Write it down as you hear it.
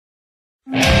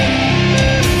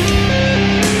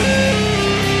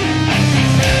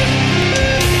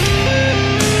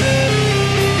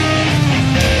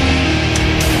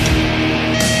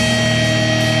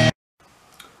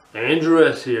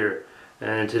Synopsis here,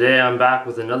 and today I'm back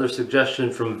with another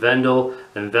suggestion from Vendel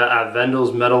and at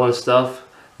Vendel's Metal and Stuff.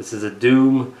 This is a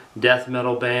doom death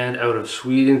metal band out of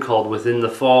Sweden called Within the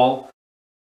Fall.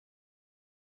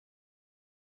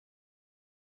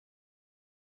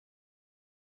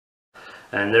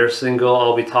 And their single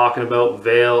I'll be talking about,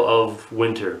 Veil of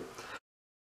Winter.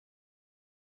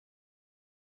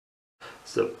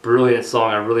 It's a brilliant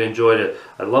song. I really enjoyed it.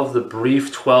 I love the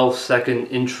brief 12-second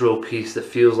intro piece that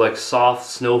feels like soft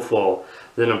snowfall,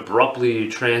 then abruptly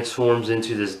transforms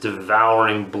into this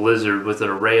devouring blizzard with an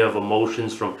array of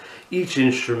emotions from each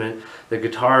instrument. The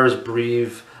guitars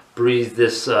breathe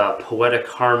this poetic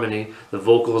harmony. The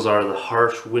vocals are the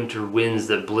harsh winter winds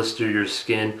that blister your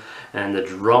skin, and the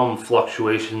drum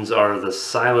fluctuations are the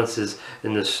silences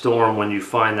in the storm when you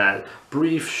find that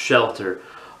brief shelter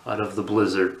out of the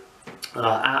blizzard.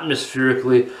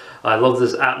 Atmospherically, I love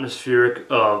this atmospheric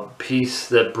piece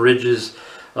that bridges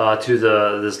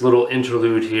to this little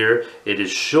interlude here. It is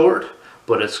short,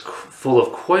 but it's full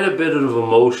of quite a bit of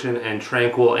emotion and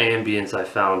tranquil ambience, I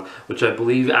found, which I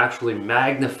believe actually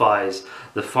magnifies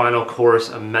the final chorus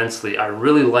immensely. I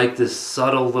really like this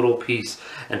subtle little piece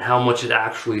and how much it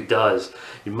actually does.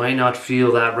 You might not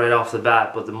feel that right off the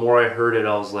bat, but the more I heard it,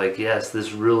 I was like, yes,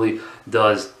 this really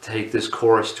does take this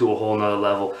chorus to a whole nother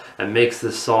level and makes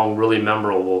this song really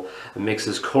memorable and makes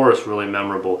this chorus really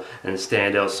memorable and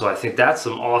stand out. So I think that's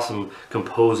some awesome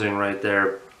composing right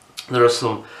there. There are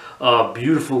some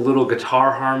beautiful little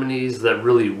guitar harmonies that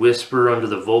really whisper under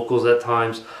the vocals at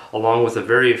times, along with a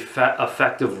very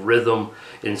effective rhythm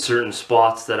in certain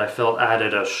spots that I felt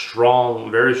added a strong,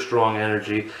 very strong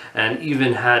energy, and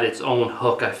even had its own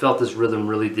hook. I felt this rhythm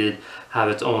really did have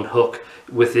its own hook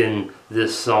within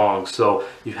this song. So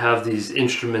you have these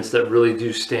instruments that really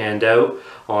do stand out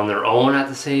on their own at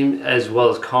the same, as well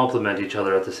as complement each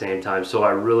other at the same time. So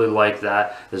I really like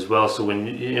that as well. So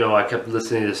when I kept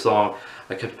listening to the song,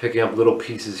 I kept picking up little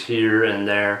pieces here and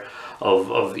there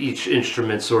of each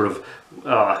instrument sort of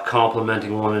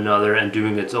complementing one another and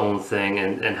doing its own thing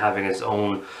and having its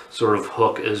own sort of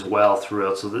hook as well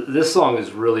throughout. So this song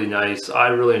is really nice. I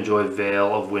really enjoyed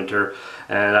Veil of Winter,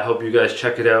 and I hope you guys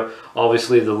check it out.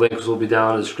 Obviously the links will be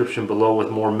down in the description below with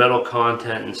more metal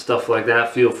content and stuff like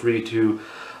that. Feel free to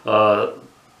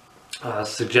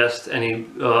suggest any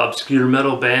obscure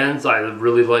metal bands. I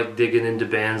really like digging into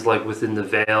bands like Within the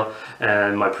Veil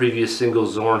and my previous single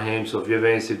Zornheim. So if you have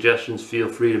any suggestions, feel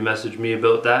free to message me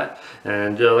about that.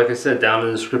 And like I said, down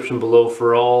in the description below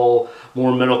for all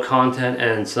more metal content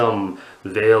and some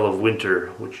Veil of Winter,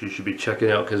 which you should be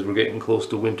checking out because we're getting close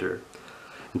to winter.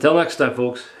 Until next time,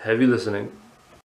 folks, heavy listening.